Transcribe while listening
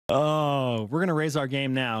Oh, we're going to raise our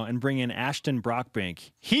game now and bring in Ashton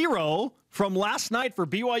Brockbank, hero from last night for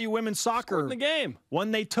BYU women's soccer. The game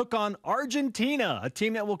when they took on Argentina, a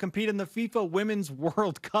team that will compete in the FIFA Women's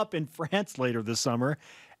World Cup in France later this summer.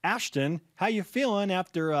 Ashton, how you feeling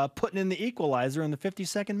after putting in the equalizer in the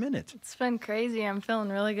 52nd minute? It's been crazy. I'm feeling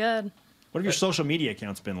really good. What have your social media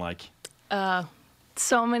accounts been like?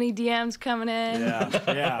 So many DMs coming in.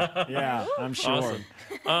 Yeah, I'm sure.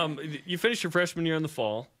 Awesome. You finished your freshman year in the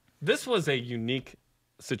fall. This was a unique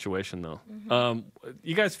situation, though.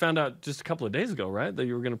 You guys found out just a couple of days ago, right, that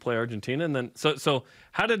you were going to play Argentina, and then so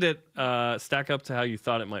how did it stack up to how you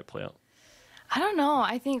thought it might play out? I don't know.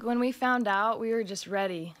 I think when we found out, we were just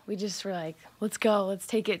ready. We just were like, let's go. Let's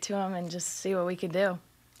take it to them and just see what we could do.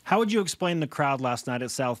 How would you explain the crowd last night at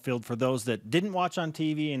Southfield for those that didn't watch on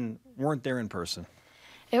TV and weren't there in person?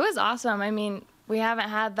 It was awesome. I mean, we haven't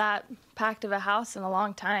had that packed of a house in a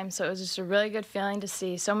long time, so it was just a really good feeling to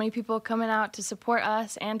see so many people coming out to support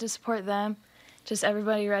us and to support them. Just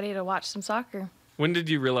everybody ready to watch some soccer. When did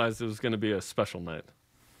you realize it was going to be a special night?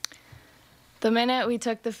 The minute we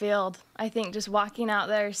took the field, I think just walking out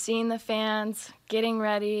there, seeing the fans, getting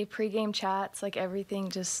ready, pregame chats, like everything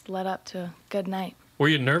just led up to a good night. Were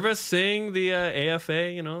you nervous seeing the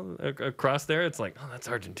AFA, you know, across there? It's like, oh, that's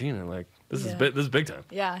Argentina. Like, this is big time.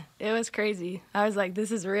 Yeah, it was crazy. I was like,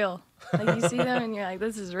 this is real. Like, you see them and you're like,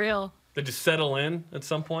 this is real. Did you settle in at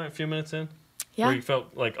some point, a few minutes in? Yeah. Where you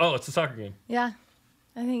felt like, oh, it's a soccer game? Yeah.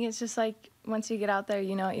 I think it's just like once you get out there,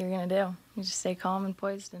 you know what you're going to do. You just stay calm and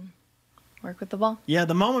poised and work with the ball. Yeah,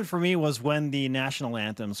 the moment for me was when the national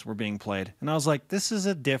anthems were being played. And I was like, this is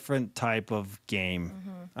a different type of game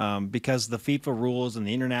because the FIFA rules and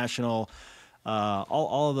the international,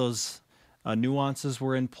 all of those nuances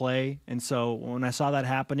were in play. And so when I saw that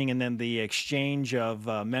happening and then the exchange of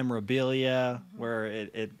memorabilia where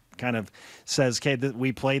it kind of says, okay,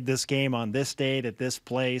 we played this game on this date at this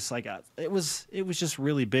place, like it was just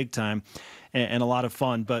really big time and a lot of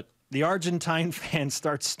fun. But the Argentine fans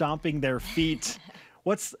start stomping their feet.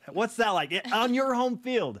 What's that like on your home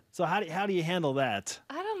field? So how do you handle that?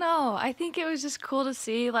 I don't know. I think it was just cool to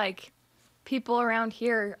see like people around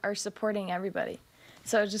here are supporting everybody.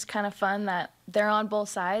 So it's just kind of fun that they're on both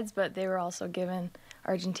sides, but they were also giving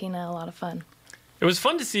Argentina a lot of fun. It was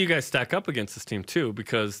fun to see you guys stack up against this team, too,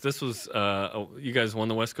 because this was you guys won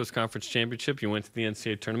the West Coast Conference Championship. You went to the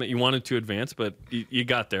NCAA tournament. You wanted to advance, but you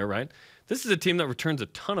got there, right? This is a team that returns a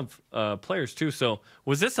ton of players, too. So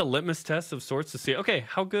was this a litmus test of sorts to see, okay,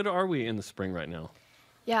 how good are we in the spring right now?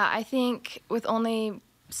 Yeah, I think with only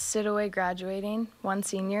Sidaway graduating, one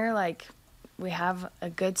senior, like we have a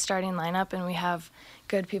good starting lineup and we have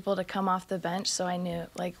good people to come off the bench. So I knew,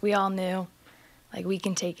 like we all knew, like we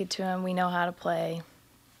can take it to them. We know how to play.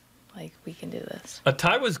 Like we can do this. A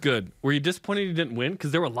tie was good. Were you disappointed you didn't win?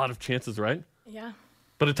 Because there were a lot of chances, right? Yeah.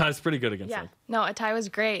 But a tie's pretty good against them. No, a tie was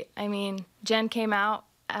great. I mean, Jen came out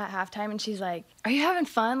at halftime and she's like, are you having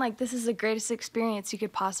fun? Like, this is the greatest experience you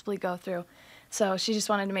could possibly go through. So she just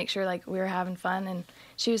wanted to make sure, like, we were having fun, and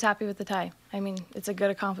she was happy with the tie. I mean, it's a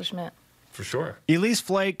good accomplishment. For sure. Elise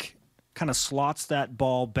Flake kind of slots that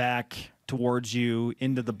ball back towards you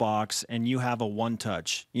into the box, and you have a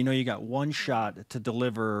one-touch. You know you got one shot to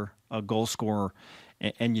deliver a goal scorer,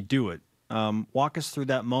 and you do it. Walk us through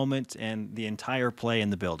that moment and the entire play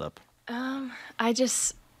and the build-up.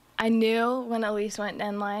 I knew when Elise went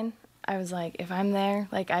end line, I was like, if I'm there,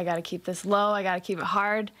 like I got to keep this low. I got to keep it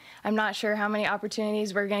hard. I'm not sure how many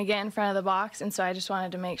opportunities we're going to get in front of the box, and so I just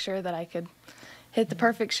wanted to make sure that I could hit the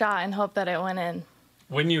perfect shot and hope that it went in.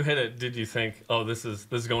 When you hit it, did you think, oh, this is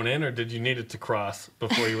going in, or did you need it to cross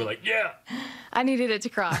before you were like, yeah? I needed it to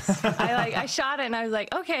cross. I shot it, and I was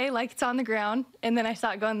like, okay, like it's on the ground. And then I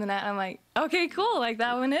saw it go in the net, and I'm like, okay, cool, like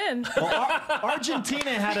that went in. Well, Argentina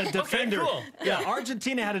had a defender. Okay, cool. Yeah,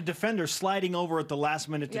 Argentina had a defender sliding over at the last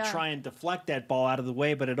minute to try and deflect that ball out of the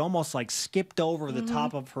way, but it almost like skipped over the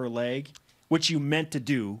top of her leg, which you meant to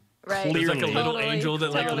do. Right. Clearly. There's like a little angel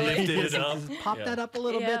that like lifted it up. Pop that up a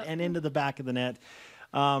little bit and into the back of the net.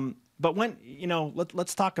 But when,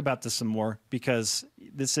 let's talk about this some more, because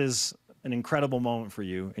this is an incredible moment for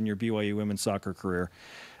you in your BYU women's soccer career.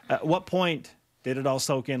 At what point did it all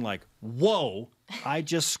soak in like, whoa, I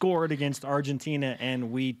just scored against Argentina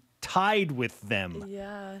and we tied with them?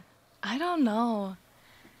 Yeah, I don't know.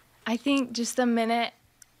 I think just the minute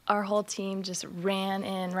our whole team just ran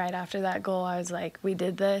in right after that goal, I was like, we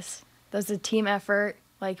did this. That was a team effort.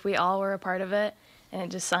 Like, we all were a part of it. And it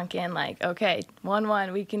just sunk in like, okay,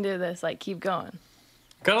 1-1, we can do this. Like, keep going.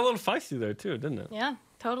 Got a little feisty there, too, didn't it? Yeah,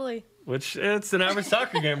 totally. Which, it's an average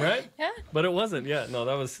soccer game, right? Yeah. But it wasn't. Yeah, no,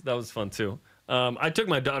 that was fun, too. I took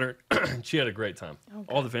my daughter. She had a great time. Oh,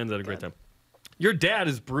 all the fans had a great time. Your dad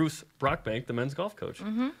is Bruce Brockbank, the men's golf coach.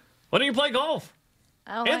 Why don't you play golf?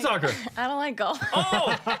 And soccer. I don't like golf.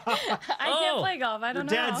 Oh, I can't play golf. I don't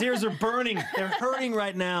know. Dad's ears are burning. They're hurting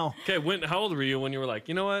right now. okay. How old were you when you were like,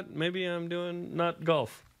 you know what? Maybe I'm doing not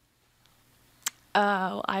golf.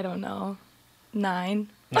 Oh, I don't know. 9.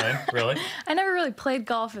 9, really? I never really played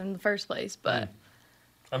golf in the first place, but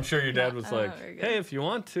I'm sure your dad was I'm like, not very good. hey, if you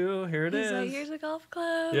want to, here it he's is. like, here's a golf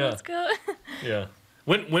club. Yeah. Let's go. Yeah.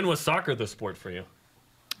 When was soccer the sport for you?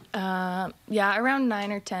 Yeah, around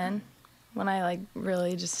 9 or 10 when I like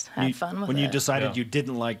really just had fun with it. When you decided Yeah. you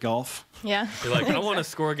didn't like golf, Yeah. You're like, I want to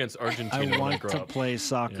score against Argentina I when I want grow to up. play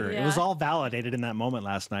soccer. Yeah. It was all validated in that moment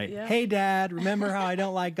last night. Yeah. Hey, Dad, remember how I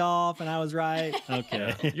don't like golf and I was right?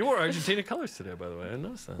 Okay. You wore Argentina colors today, by the way. I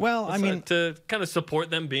noticed that. Well, I mean, to kind of support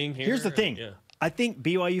them being here. Here's the thing. Yeah. I think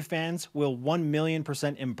BYU fans will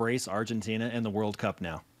 1,000,000% embrace Argentina in the World Cup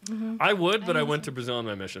now. I would, but I went to Brazil on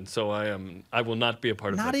my mission, so I will not be a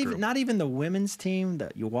part of that group. Not even the women's team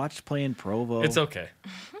that you watched play in Provo. It's okay.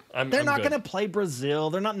 They're I'm not good. going to play Brazil.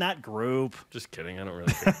 They're not in that group. Just kidding. I don't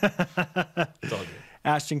really care. It's all good.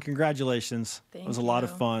 Ashton, congratulations. It Thank was a lot of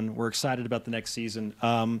you. fun. We're excited about the next season.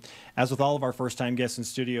 As with all of our first-time guests in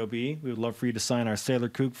Studio B, we would love for you to sign our Sailor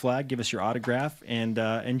Kook flag, give us your autograph, and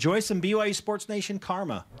enjoy some BYU Sports Nation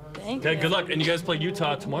karma. Thank Okay, you. good luck. And you guys play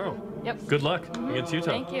Utah tomorrow. Yep. Good luck against Utah.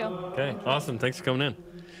 Thank you. Okay, awesome. Thanks for coming in.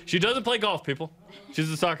 She doesn't play golf, people. She's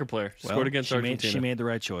a soccer player. She scored against Argentina. She made the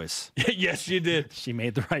right choice. Yes, she did. She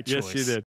made the right choice. Yes, she did.